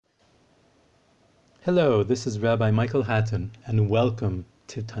Hello, this is Rabbi Michael Hatton, and welcome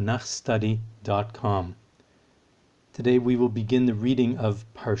to TanachStudy.com. Today we will begin the reading of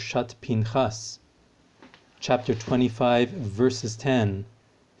Parshat Pinchas, chapter 25, verses 10,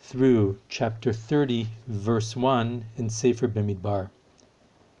 through chapter 30, verse 1 in Sefer Bamidbar.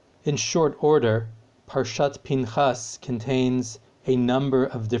 In short order, Parshat Pinchas contains a number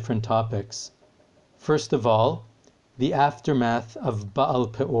of different topics. First of all, the aftermath of Baal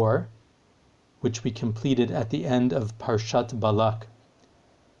Peor, which we completed at the end of Parshat Balak.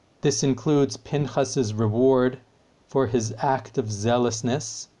 This includes Pinchas's reward for his act of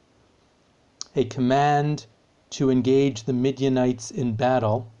zealousness, a command to engage the Midianites in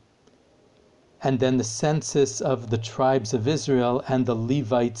battle, and then the census of the tribes of Israel and the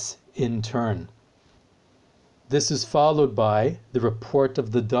Levites in turn. This is followed by the report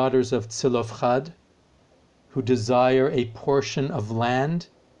of the daughters of Tzilofchad, who desire a portion of land,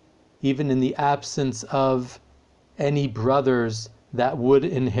 even in the absence of any brothers that would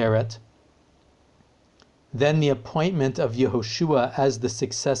inherit. Then the appointment of Yehoshua as the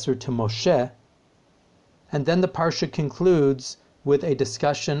successor to Moshe. And then the Parsha concludes with a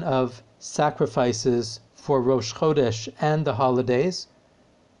discussion of sacrifices for Rosh Chodesh and the holidays,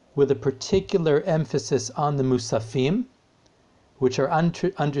 with a particular emphasis on the Musafim, which are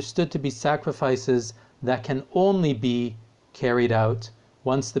understood to be sacrifices that can only be carried out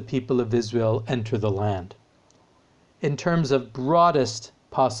once the people of Israel enter the land. In terms of broadest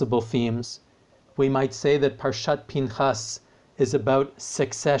possible themes, we might say that Parshat Pinchas is about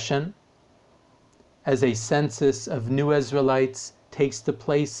succession, as a census of new Israelites takes the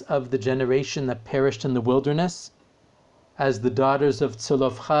place of the generation that perished in the wilderness, as the daughters of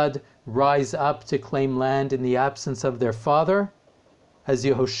Tzilofchad rise up to claim land in the absence of their father, as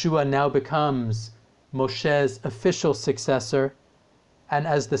Yehoshua now becomes Moshe's official successor, and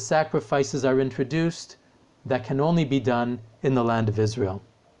as the sacrifices are introduced that can only be done in the land of Israel.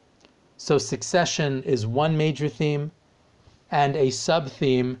 So succession is one major theme, and a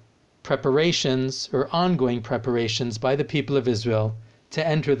sub-theme, preparations or ongoing preparations by the people of Israel to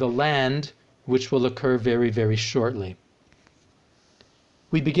enter the land, which will occur very, very shortly.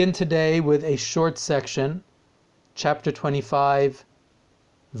 We begin today with a short section, chapter 25,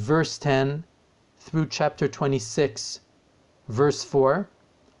 verse 10, through chapter 26, verse 4,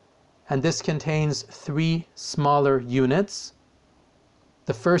 and this contains three smaller units.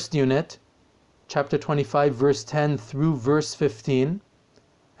 The first unit, chapter 25, verse 10 through verse 15,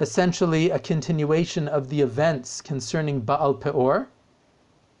 essentially a continuation of the events concerning Baal Peor,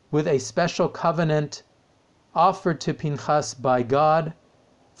 with a special covenant offered to Pinchas by God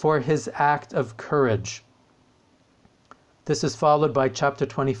for his act of courage. This is followed by chapter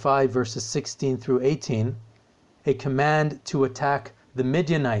 25, verses 16 through 18, a command to attack the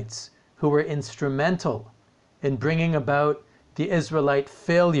Midianites, who were instrumental in bringing about the Israelite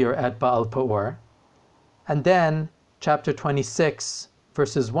failure at Baal Peor. And then chapter 26,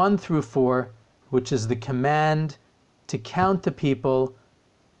 verses 1 through 4, which is the command to count the people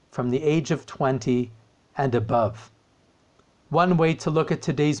from the age of 20 and above. One way to look at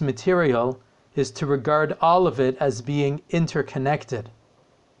today's material is to regard all of it as being interconnected.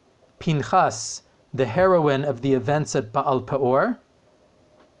 Pinchas, the heroine of the events at Baal Peor,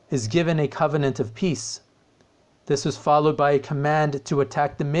 is given a covenant of peace. This was followed by a command to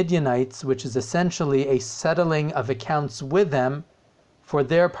attack the Midianites, which is essentially a settling of accounts with them for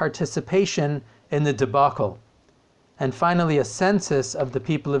their participation in the debacle. And finally, a census of the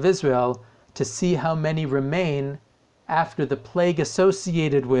people of Israel to see how many remain after the plague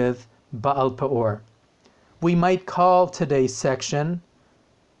associated with Baal Peor. We might call today's section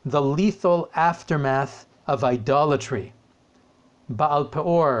the lethal aftermath of idolatry. Baal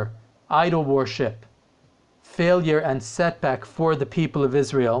Peor, idol worship, failure and setback for the people of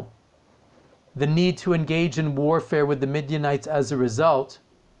Israel, the need to engage in warfare with the Midianites as a result,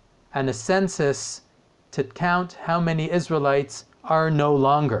 and a census to count how many Israelites are no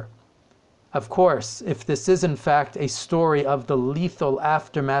longer. Of course, if this is in fact a story of the lethal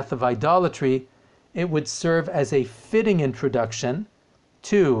aftermath of idolatry, it would serve as a fitting introduction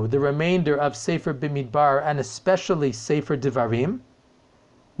to the remainder of Sefer Bamidbar, and especially Sefer Devarim,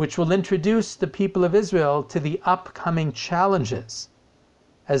 which will introduce the people of Israel to the upcoming challenges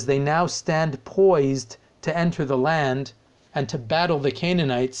as they now stand poised to enter the land and to battle the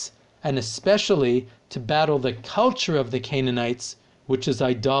Canaanites, and especially to battle the culture of the Canaanites, which is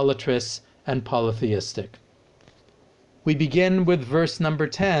idolatrous and polytheistic. We begin with verse number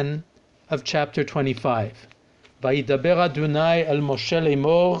 10 of chapter 25. Vayidaber Adonai el Moshe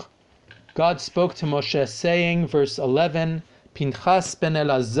lemor. God spoke to Moshe saying, verse 11, Pinchas ben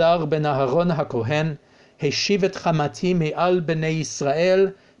Elazar ben Aharon HaKohen heshiv et chamati me'al bnei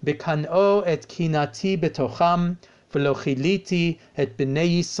Yisrael bekan'o et kinati betocham v'lo chiliti et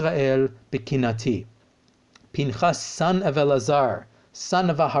bnei Yisrael bekinati. Pinchas, son of Elazar, son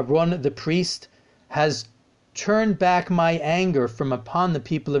of Aharon the priest, has turned back my anger from upon the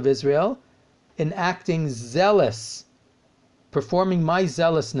people of Israel in acting zealous, performing my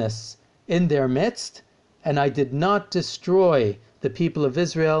zealousness in their midst, and I did not destroy the people of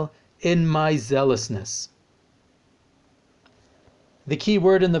Israel in my zealousness. The key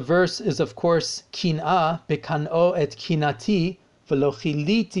word in the verse is, of course, kin'ah, bekan'o et kinati, v'lo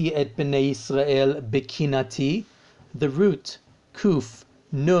chiliti et bnei Yisrael bekinati. The root, kuf,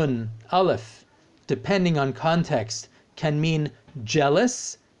 nun, aleph, depending on context, can mean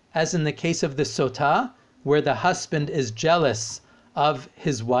jealous, as in the case of the sotah, where the husband is jealous of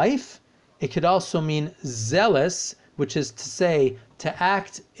his wife. It could also mean zealous, which is to say, to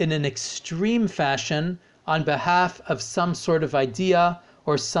act in an extreme fashion on behalf of some sort of idea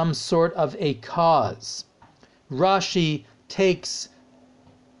or some sort of a cause. Rashi takes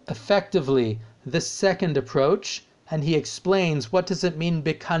effectively the second approach, and he explains, what does it mean,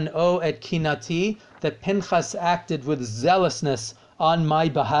 bekan'o et kinati, that Pinchas acted with zealousness on my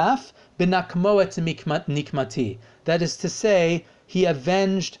behalf, benakmo et nikmati, that is to say, he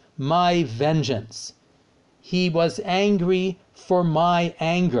avenged my vengeance. He was angry for my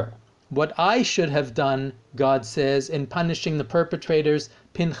anger. What I should have done, God says, in punishing the perpetrators,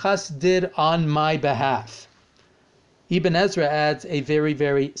 Pinchas did on my behalf. Ibn Ezra adds a very,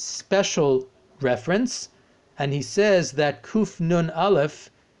 very special reference, and he says that Kuf Nun Aleph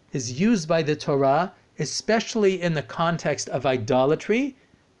is used by the Torah, especially in the context of idolatry,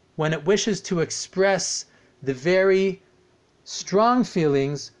 when it wishes to express the very strong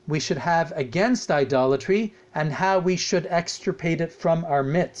feelings we should have against idolatry and how we should extirpate it from our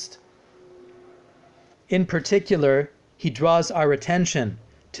midst. In particular, he draws our attention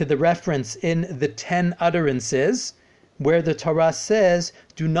to the reference in the 10 utterances, where the Torah says,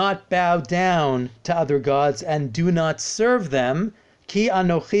 do not bow down to other gods and do not serve them, ki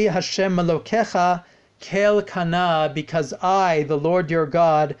anochi Hashem Elokecha kel kana, because I, the Lord your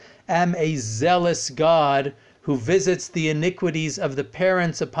God, am a zealous God who visits the iniquities of the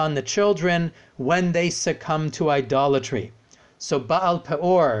parents upon the children when they succumb to idolatry. So Baal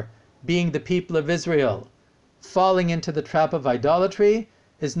Peor, being the people of Israel, falling into the trap of idolatry,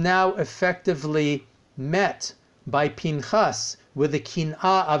 is now effectively met by Pinchas with a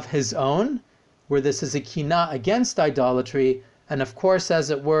kin'ah of his own, where this is a kin'ah against idolatry, and of course,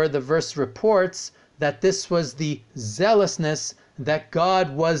 as it were, the verse reports that this was the zealousness that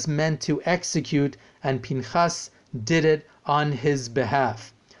God was meant to execute, and Pinchas did it on his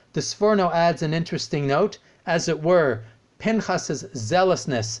behalf. The Sforno adds an interesting note, as it were, Pinchas's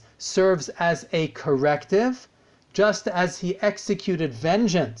zealousness serves as a corrective, just as he executed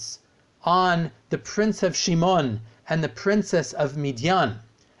vengeance on the prince of Shimon and the princess of Midian,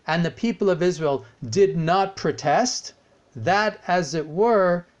 and the people of Israel did not protest. That, as it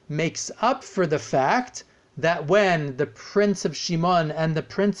were, makes up for the fact that when the prince of Shimon and the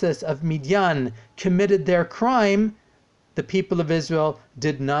princess of Midian committed their crime, the people of Israel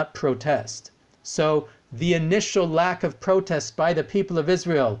did not protest. So the initial lack of protest by the people of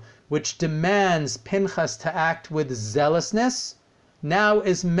Israel, which demands Pinchas to act with zealousness, now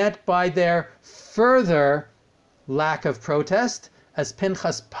is met by their further lack of protest as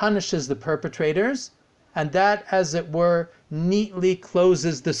Pinchas punishes the perpetrators, and that, as it were, neatly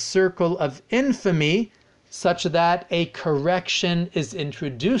closes the circle of infamy, such that a correction is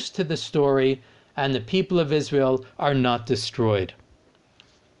introduced to the story and the people of Israel are not destroyed.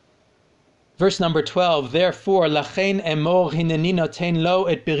 Verse number 12, therefore, lachein emor hineni noten lo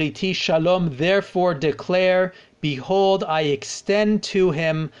et biriti shalom, therefore declare, behold, I extend to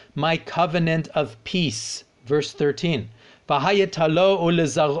him my covenant of peace. Verse 13, v'hayetalo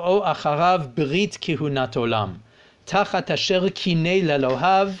ulezar'o acharav brit kihunat olam, tachat asher kinei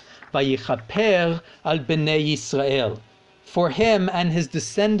lelohav, vayichaper al bnei Yisrael. For him and his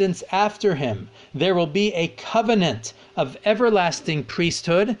descendants after him, there will be a covenant of everlasting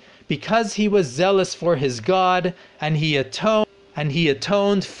priesthood, because he was zealous for his God, and he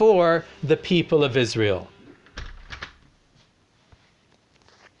atoned for the people of Israel.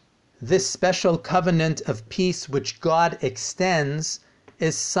 This special covenant of peace which God extends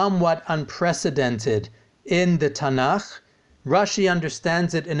is somewhat unprecedented in the Tanakh. Rashi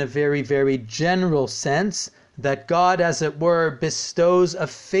understands it in a very, very general sense, that God, as it were, bestows a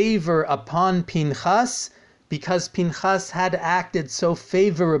favor upon Pinchas, because Pinchas had acted so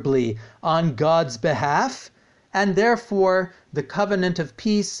favorably on God's behalf, and therefore the covenant of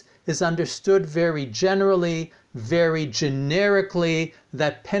peace is understood very generally, very generically,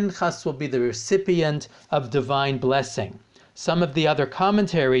 that Pinchas will be the recipient of divine blessing. Some of the other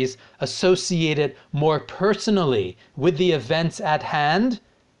commentaries associate it more personally with the events at hand.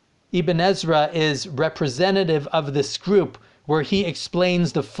 Ibn Ezra is representative of this group, where he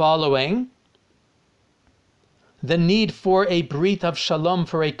explains the following: the need for a brit of shalom,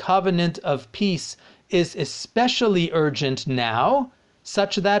 for a covenant of peace, is especially urgent now,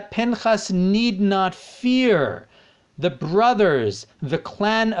 such that Pinchas need not fear the brothers, the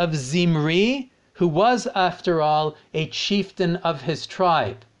clan of Zimri, who was, after all, a chieftain of his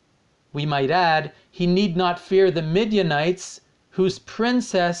tribe. We might add, he need not fear the Midianites, whose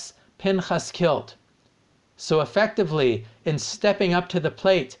princess Pinchas killed. So effectively, in stepping up to the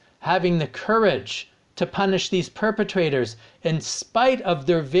plate, having the courage to punish these perpetrators, in spite of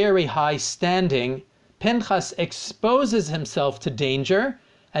their very high standing, Pinchas exposes himself to danger,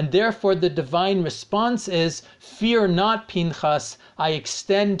 and therefore the divine response is, fear not, Pinchas, I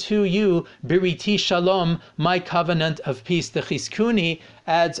extend to you, Biriti Shalom, my covenant of peace. The Chizkuni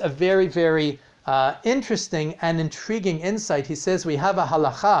adds a very, very interesting and intriguing insight. He says we have a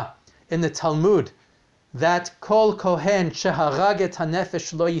halacha in the Talmud that kol kohen sheharag et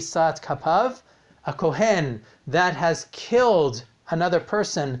hanefesh lo yisat kapav, a kohen that has killed another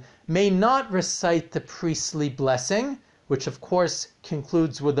person may not recite the priestly blessing, which of course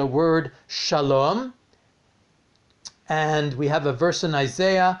concludes with the word shalom. And we have a verse in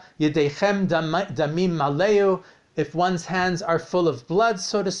Isaiah, Yedechem damim maleu, if one's hands are full of blood,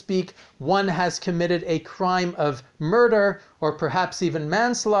 so to speak, one has committed a crime of murder or perhaps even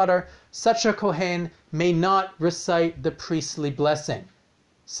manslaughter, such a kohen may not recite the priestly blessing.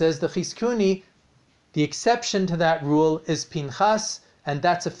 Says the Chizkuni, the exception to that rule is Pinchas, and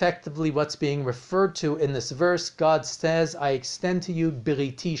that's effectively what's being referred to in this verse. God says, I extend to you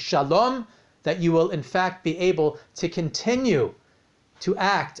Biriti Shalom, that you will in fact be able to continue to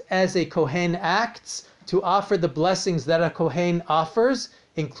act as a Kohen acts, to offer the blessings that a Kohen offers,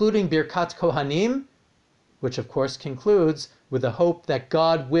 including Birkat Kohanim, which of course concludes with the hope that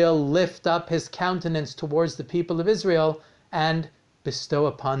God will lift up his countenance towards the people of Israel and bestow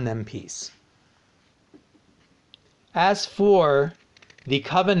upon them peace. As for the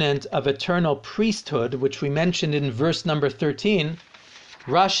covenant of eternal priesthood, which we mentioned in verse number 13,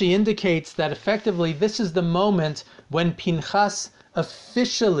 Rashi indicates that effectively this is the moment when Pinchas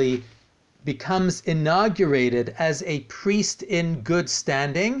officially becomes inaugurated as a priest in good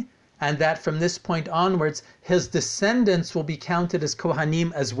standing, and that from this point onwards his descendants will be counted as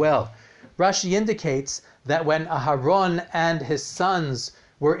Kohanim as well. Rashi indicates that when Aharon and his sons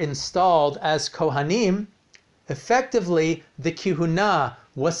were installed as Kohanim, effectively the kihuna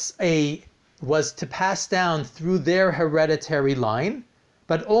was to pass down through their hereditary line,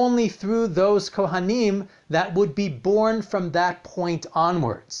 but only through those Kohanim that would be born from that point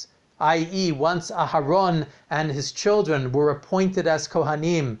onwards. I.e., once Aharon and his children were appointed as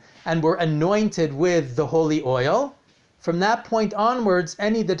Kohanim and were anointed with the holy oil, from that point onwards,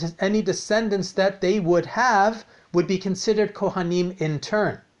 any descendants that they would have would be considered Kohanim in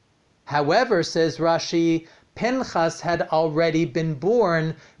turn. However, says Rashi, Pinchas had already been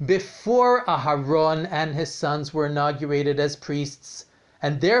born before Aharon and his sons were inaugurated as priests,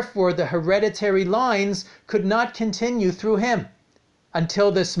 and therefore the hereditary lines could not continue through him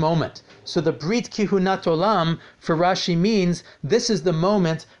until this moment. So the Brit Kihunat Olam for Rashi means this is the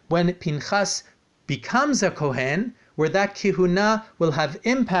moment when Pinchas becomes a Kohen, where that Kihuna will have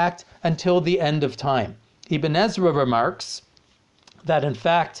impact until the end of time. Ibn Ezra remarks that in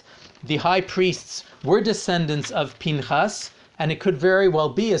fact the high priests were descendants of Pinchas, and it could very well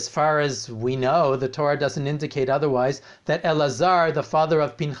be, as far as we know, the Torah doesn't indicate otherwise, that Elazar, the father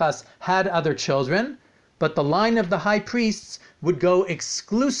of Pinchas, had other children, but the line of the high priests would go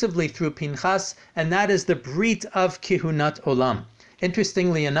exclusively through Pinchas, and that is the Brit of Kihunat Olam.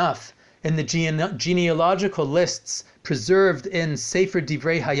 Interestingly enough, in the genealogical lists preserved in Sefer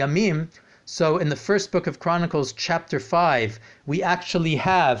Divrei Hayamim, so in the first book of Chronicles, chapter 5, we actually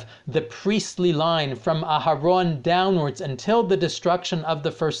have the priestly line from Aharon downwards until the destruction of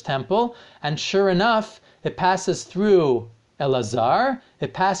the first temple, and sure enough, it passes through Elazar,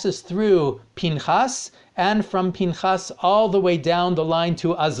 it passes through Pinchas, and from Pinchas all the way down the line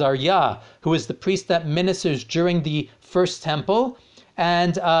to Azariah, who is the priest that ministers during the first temple,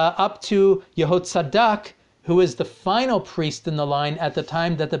 and up to Yehotzadak, who is the final priest in the line at the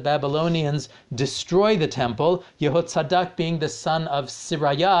time that the Babylonians destroy the temple, Yehotzadak being the son of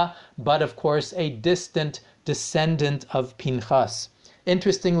Sirayah, but of course a distant descendant of Pinchas.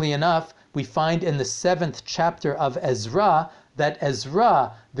 Interestingly enough, we find in the 7th chapter of Ezra that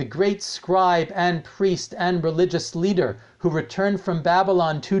Ezra, the great scribe and priest and religious leader who returned from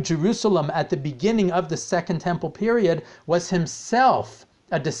Babylon to Jerusalem at the beginning of the Second Temple period, was himself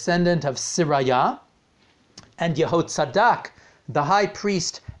a descendant of Sirayah, and Yehotzadak, the high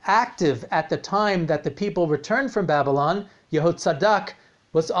priest active at the time that the people returned from Babylon, Yehotzadak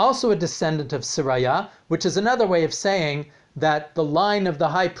was also a descendant of Sirayah, which is another way of saying that the line of the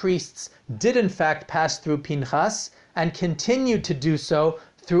high priests did in fact pass through Pinchas and continued to do so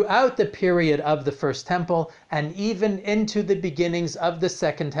throughout the period of the First Temple and even into the beginnings of the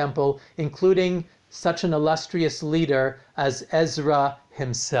Second Temple, including such an illustrious leader as Ezra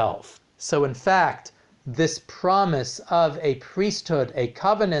himself. So in fact, this promise of a priesthood, a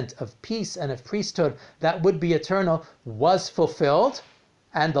covenant of peace and of priesthood that would be eternal, was fulfilled,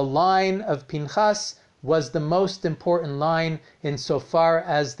 and the line of Pinchas was the most important line insofar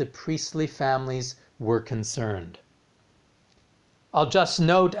as the priestly families were concerned. I'll just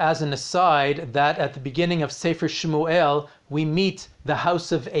note as an aside that at the beginning of Sefer Shmuel, we meet the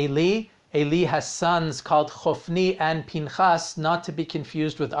house of Eli. Eli has sons called Chofni and Pinchas, not to be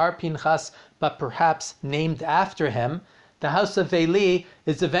confused with our Pinchas, but perhaps named after him. The house of Eli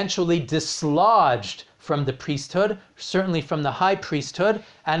is eventually dislodged from the priesthood, certainly from the high priesthood,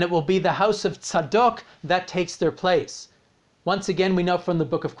 and it will be the house of Tzadok that takes their place. Once again, we know from the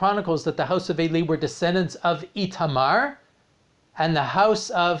book of Chronicles that the house of Eli were descendants of Itamar, and the house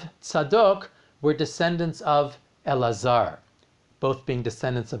of Tzadok were descendants of Elazar, both being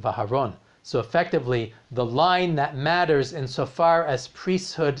descendants of Aharon. So effectively, the line that matters insofar as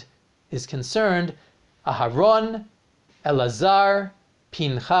priesthood is concerned, Aharon, Elazar,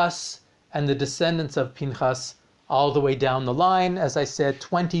 Pinchas, and the descendants of Pinchas all the way down the line, as I said,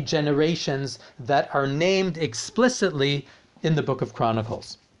 20 generations that are named explicitly in the book of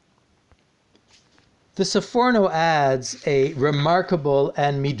Chronicles. The Seforno adds a remarkable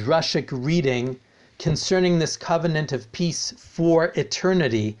and midrashic reading concerning this covenant of peace for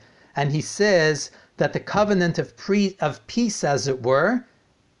eternity, and he says that the covenant of peace, as it were,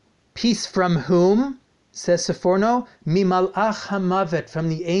 peace from whom? Says Seforno, Mimalach hamavet, from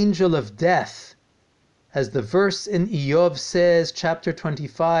the angel of death. As the verse in Iyov says, chapter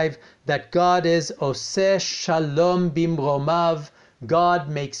 25, that God is Oseh Shalom Bimromav, God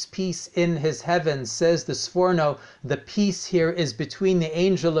makes peace in his heavens. Says the Seforno, the peace here is between the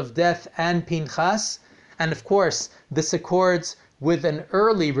angel of death and Pinchas. And of course, this accords with an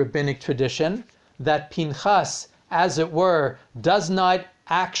early rabbinic tradition that Pinchas, as it were, does not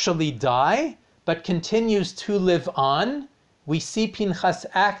actually die, but continues to live on. We see Pinchas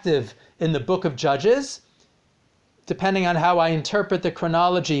active in the book of Judges. Depending on how I interpret the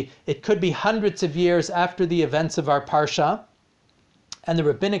chronology, it could be hundreds of years after the events of our Parsha. And the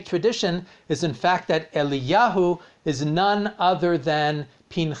rabbinic tradition is in fact that Eliyahu is none other than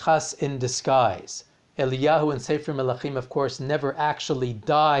Pinchas in disguise. Eliyahu in Sefer Melachim, of course, never actually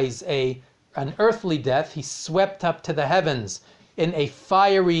dies an earthly death. He's swept up to the heavens in a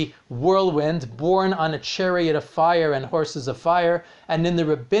fiery whirlwind, borne on a chariot of fire and horses of fire. And in a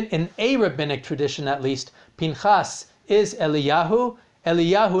rabbinic tradition at least, Pinchas is Eliyahu.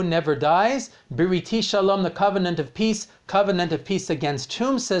 Eliyahu never dies. Biriti Shalom, the covenant of peace against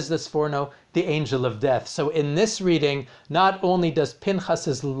whom, says the Seforno, the angel of death. So in this reading, not only does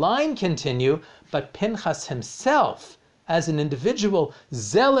Pinchas's line continue, but Pinchas himself, as an individual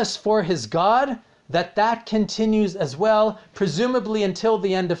zealous for his God, that continues as well, presumably until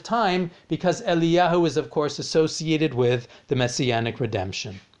the end of time, because Eliyahu is, of course, associated with the Messianic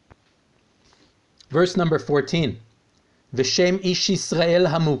redemption. Verse number 14. V'shem ish Yisrael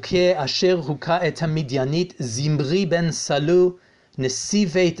hamukeh asher huka et hamidyanit Zimri ben Salu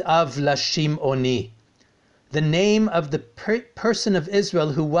nesivet av lashimoni. The name of the person of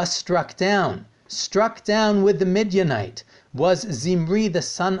Israel who was struck down with the Midianite, was Zimri the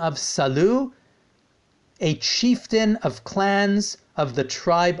son of Salu, a chieftain of clans of the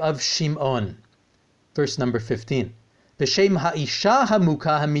tribe of Shimon. Verse number 15. V'shem ha'isha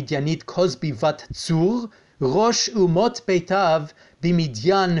hamuka hamidyanit Kozbi vat Tzur Rosh umot beitav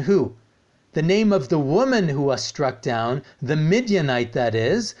b'Midyan hu. The name of the woman who was struck down, the Midianite that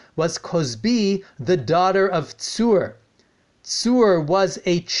is, was Kozbi, the daughter of Tzur. Tzur was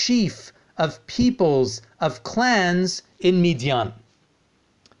a chief of peoples, of clans in Midian.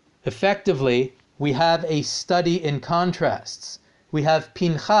 Effectively, we have a study in contrasts. We have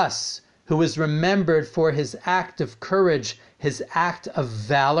Pinchas, who is remembered for his act of courage, his act of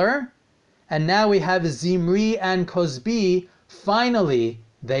valor. And now we have Zimri and Kozbi. Finally,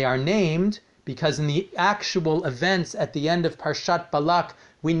 they are named because in the actual events at the end of Parshat Balak,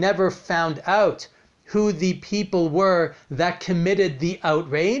 we never found out who the people were that committed the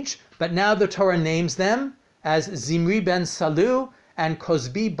outrage, but now the Torah names them as Zimri ben Salu and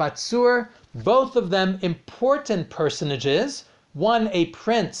Kozbi Batsur, both of them important personages, one a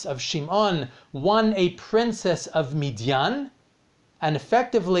prince of Shimon, one a princess of Midian, and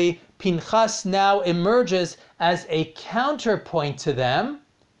effectively Pinchas now emerges as a counterpoint to them,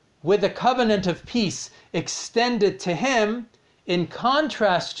 with a covenant of peace extended to him, in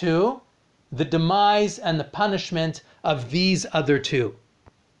contrast to the demise and the punishment of these other two.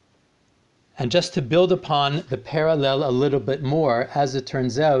 And just to build upon the parallel a little bit more, as it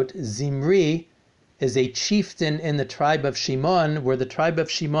turns out, Zimri is a chieftain in the tribe of Shimon, where the tribe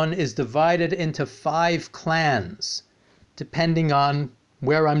of Shimon is divided into 5 clans, depending on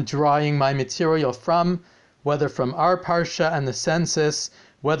where I'm drawing my material from, whether from our Parsha and the census,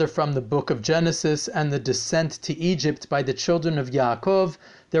 whether from the book of Genesis and the descent to Egypt by the children of Yaakov.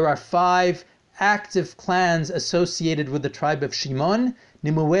 There are 5 active clans associated with the tribe of Shimon: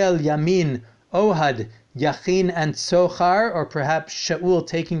 Nimuel, Yamin, Ohad, Yachin, and Tzochar, or perhaps Shaul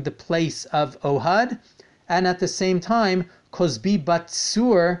taking the place of Ohad. And at the same time, Kozbi bat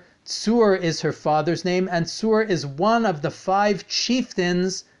Tsur, Tsur is her father's name, and Tsur is one of the 5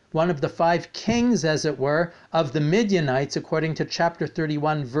 chieftains, one of the 5 kings, as it were, of the Midianites, according to chapter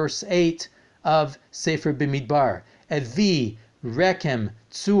 31, verse 8 of Sefer Bimidbar. Evi, Rechem,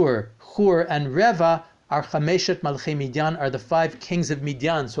 Tsur, Hur, and Reva are Chameshet Malchei Midian, are the 5 kings of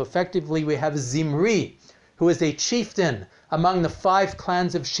Midian. So effectively we have Zimri, who is a chieftain among the 5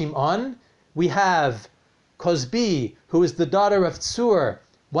 clans of Shimon. We have Kozbi, who is the daughter of Tsur,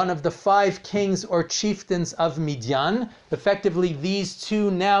 one of the 5 kings or chieftains of Midian. Effectively, these two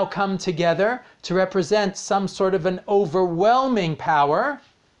now come together to represent some sort of an overwhelming power.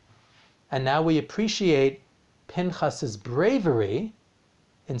 And now we appreciate Pinchas's bravery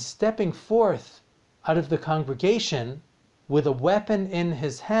in stepping forth out of the congregation with a weapon in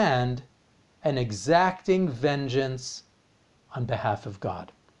his hand and exacting vengeance on behalf of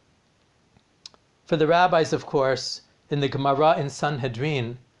God. For the rabbis, of course, in the Gemara in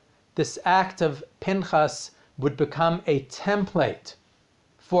Sanhedrin, this act of Pinchas would become a template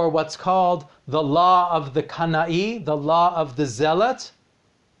for what's called the law of the Kana'i, the law of the zealot.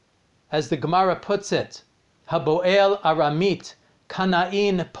 As the Gemara puts it, Haboel Aramit,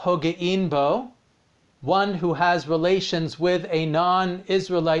 Kana'in Poge'in Bo, one who has relations with a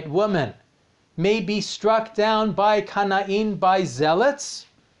non-Israelite woman may be struck down by Kana'in, by zealots,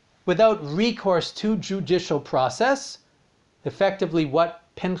 without recourse to judicial process, effectively what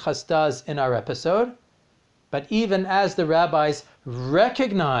Pinchas does in our episode. But even as the rabbis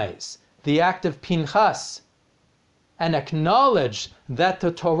recognize the act of Pinchas and acknowledge that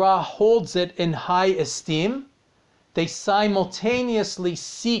the Torah holds it in high esteem, they simultaneously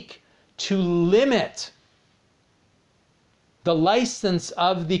seek to limit the license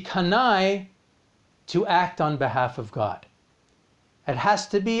of the Kanai to act on behalf of God. It has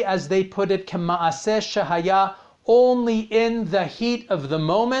to be, as they put it, Kema'aseh Shehaya, only in the heat of the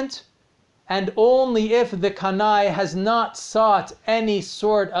moment, and only if the Kanai has not sought any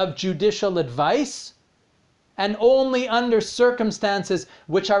sort of judicial advice, and only under circumstances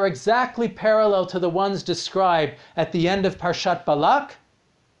which are exactly parallel to the ones described at the end of Parshat Balak,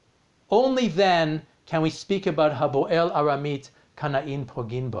 only then can we speak about Haboel Aramit Kana'in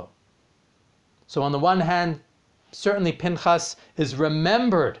Poginbo. So on the one hand, certainly Pinchas is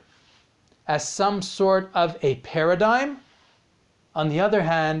remembered as some sort of a paradigm. On the other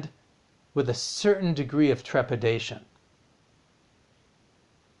hand, with a certain degree of trepidation.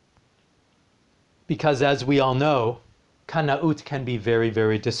 Because as we all know, Kana'ut can be very,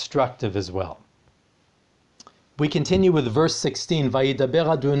 very destructive as well. We continue with verse 16.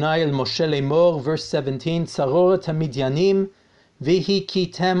 Vayidaber Adonai el Moshe lemor, verse 17. Tzaroret hamidyanim vihi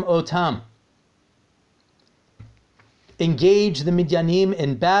kitem otam. Engage the Midyanim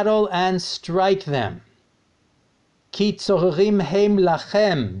in battle and strike them. Ki tzorerim hem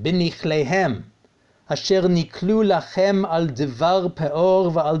lachem b'nichleihem, asher niklu lachem al devar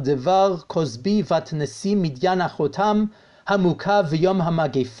peor v'al devar kozbi vatnesi Midyan achotam hamuka v'yom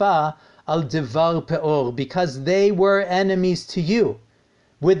hamagefa al devar peor, because they were enemies to you,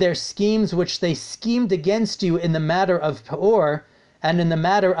 with their schemes which they schemed against you in the matter of Peor, and in the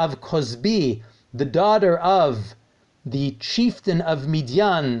matter of Kozbi, the daughter of the chieftain of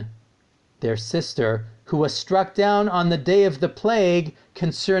Midian, their sister, who was struck down on the day of the plague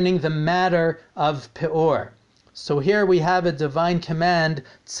concerning the matter of Peor. So here we have a divine command,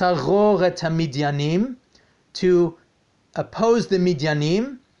 Tzaroret HaMidyanim, to oppose the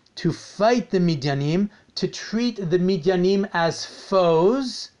Midyanim, to fight the Midyanim, to treat the Midyanim as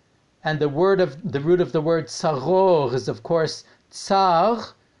foes. And the root of the word tsaror is, of course, tsar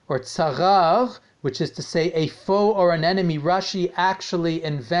or tsarar, which is to say a foe or an enemy. Rashi actually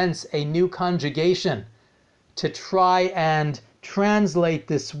invents a new conjugation to try and translate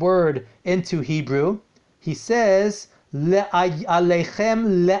this word into Hebrew. He says,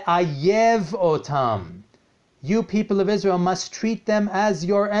 Alechem le'ayev otam. You people of Israel must treat them as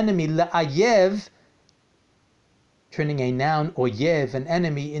your enemy. Le'ayev, turning a noun, oyev, an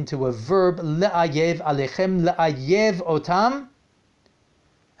enemy, into a verb. Le'ayev, alechem le'ayev otam.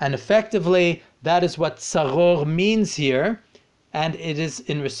 And effectively, that is what tsaror means here. And it is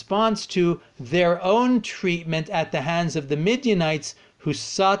in response to their own treatment at the hands of the Midianites, who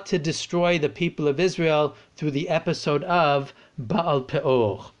sought to destroy the people of Israel through the episode of Baal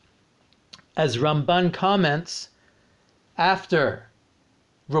Peor. As Ramban comments, after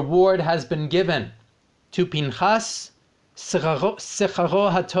reward has been given to Pinchas, Secharo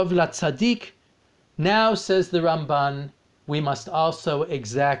Hatov LaTzadik, now, says the Ramban, we must also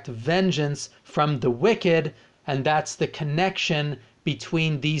exact vengeance from the wicked, and that's the connection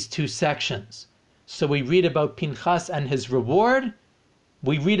between these two sections. So we read about Pinchas and his reward,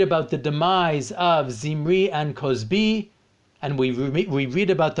 we read about the demise of Zimri and Kozbi, and we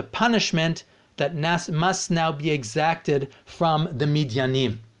read about the punishment that must now be exacted from the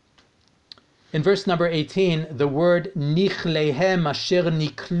Midyanim. In verse number 18, the word nichlehem asher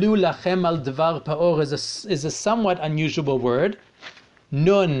niklu lachem al dvar paor is a somewhat unusual word.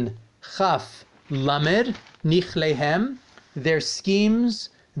 Nun chaf lamed, nichlehem, their schemes,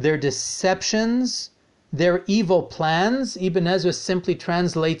 their deceptions, their evil plans. Ibn Ezra simply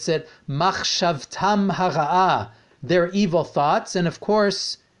translates it machshavtam hara'ah, their evil thoughts. And of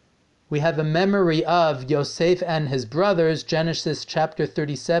course, we have a memory of Yosef and his brothers, Genesis chapter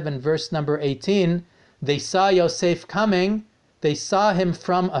 37, verse number 18. They saw Yosef coming, they saw him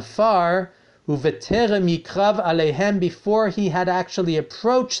from afar, uveterem yikrav alehem, before he had actually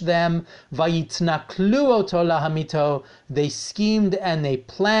approached them, vayitnaklu oto lahamito, they schemed and they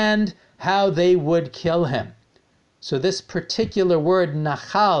planned how they would kill him. So this particular word,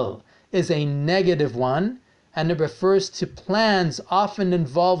 nachal, is a negative one, and it refers to plans often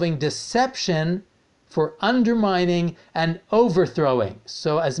involving deception for undermining and overthrowing.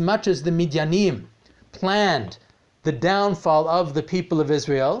 So as much as the Midyanim planned the downfall of the people of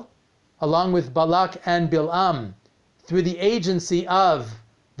Israel, along with Balak and Bilam, through the agency of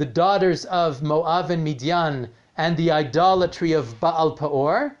the daughters of Moab and Midian and the idolatry of Baal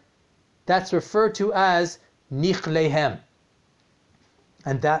Peor, that's referred to as nichlehem.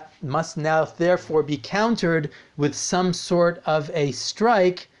 And that must now therefore be countered with some sort of a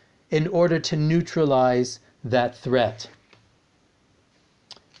strike in order to neutralize that threat.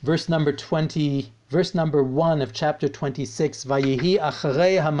 Verse number 1 of chapter 26, Vayehi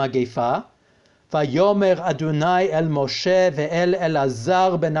acharei hamagefa, Vayomer Adonai el Moshe ve'el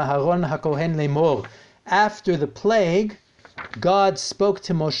Elazar ben Aharon hakohen lemor. After the plague, God spoke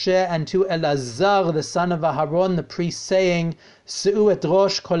to Moshe and to Elazar, the son of Aharon, the priest, saying, Se'u et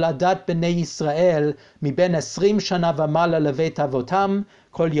rosh kol adat b'nei Yisrael, miben 20 shana v'mala levet avotam,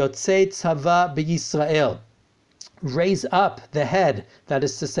 kol yotzei tzava b'Yisrael. Raise up the head, that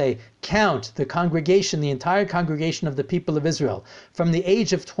is to say, count the congregation, the entire congregation of the people of Israel, from the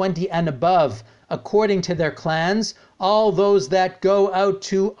age of 20 and above, according to their clans, all those that go out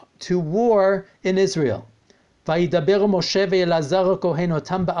to war in Israel. וידבר משה ואלעזר הכהן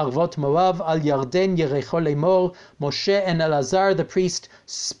אותם בערבות מואב על ירדן יריחו לאמור. Moshe and Elazar the priest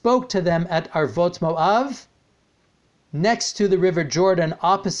spoke to them at Arvot Moav, next to the river Jordan,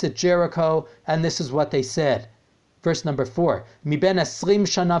 opposite Jericho, and this is what they said. Verse number 4, מבין 20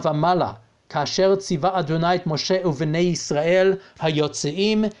 שנה ומעלה, כאשר ציווה אדוני את משה ובני ישראל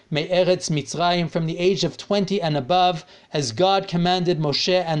היוצאים מארץ מצרים, from the age of 20 and above, as God commanded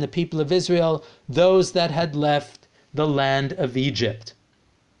Moshe and the people of Israel, those that had left the land of Egypt.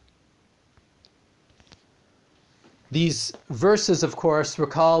 These verses, of course,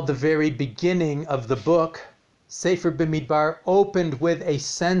 recall the very beginning of the book. Sefer B'midbar opened with a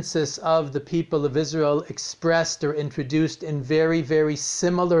census of the people of Israel, expressed or introduced in very, very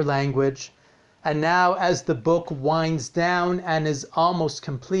similar language. And now, as the book winds down and is almost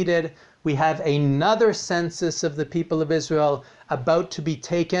completed, we have another census of the people of Israel about to be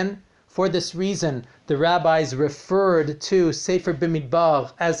taken. For this reason, the rabbis referred to Sefer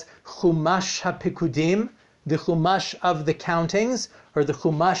B'midbar as Chumash HaPikudim, the Chumash of the countings, or the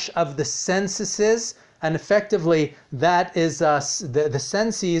Chumash of the censuses. And effectively, that is the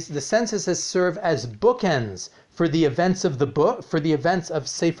censuses serve as bookends for the events of the book, for the events of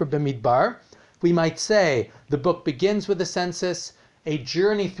Sefer Bamidbar. We might say the book begins with a census, a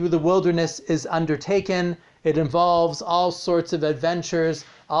journey through the wilderness is undertaken, it involves all sorts of adventures,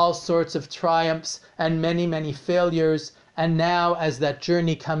 all sorts of triumphs, and many, many failures. And now, as that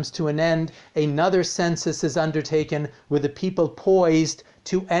journey comes to an end, another census is undertaken with the people poised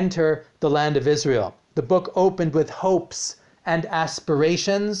to enter the land of Israel. The book opened with hopes and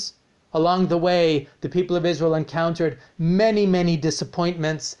aspirations. Along the way, the people of Israel encountered many, many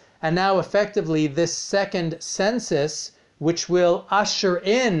disappointments. And now, effectively, this second census, which will usher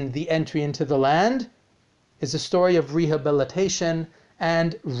in the entry into the land, is a story of rehabilitation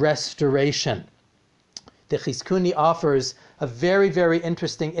and restoration. The Chizkuni offers a very, very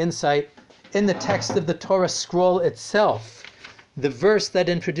interesting insight in the text of the Torah scroll itself. The verse that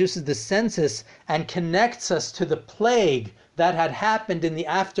introduces the census and connects us to the plague that had happened in the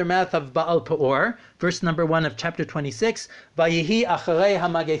aftermath of Baal Peor, verse number 1 of chapter 26, Vayihi acharei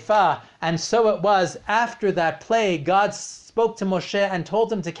hamagefa, and so it was after that plague, God spoke to Moshe and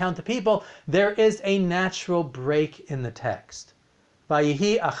told him to count the people. There is a natural break in the text.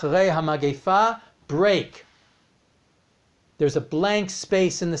 Vayihi acharei hamagefa, break. There's a blank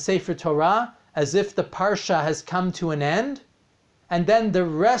space in the Sefer Torah, as if the parsha has come to an end, and then the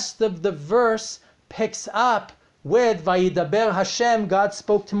rest of the verse picks up with Vayidaber Hashem, God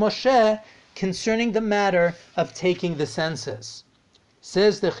spoke to Moshe concerning the matter of taking the census.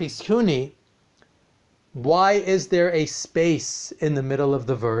 Says the Chizkuni, why is there a space in the middle of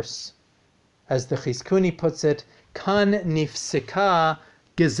the verse? As the Chizkuni puts it, Kan nifseka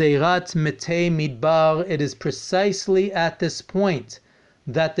gezeirat metei midbar. It is precisely at this point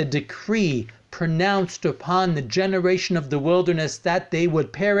that the decree pronounced upon the generation of the wilderness that they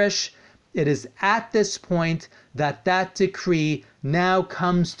would perish, it is at this point that that decree now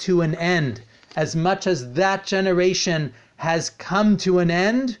comes to an end. As much as that generation has come to an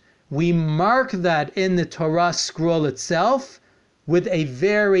end, we mark that in the Torah scroll itself with a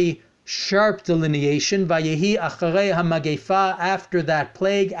very sharp delineation, Vayehi acharei hamagefa, after that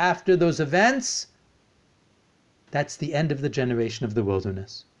plague, after those events. That's the end of the generation of the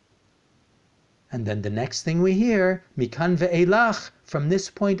wilderness. And then the next thing we hear, Mikan ve'elach, from this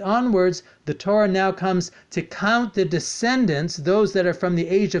point onwards, the Torah now comes to count the descendants, those that are from the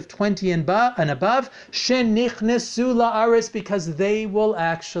age of 20 and above, shenichnesu la'aretz, because they will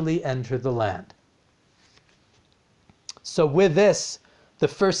actually enter the land. So with this, the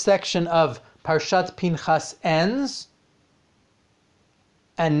first section of Parshat Pinchas ends,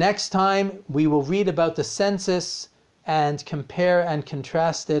 and next time we will read about the census and compare and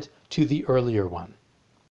contrast it to the earlier one.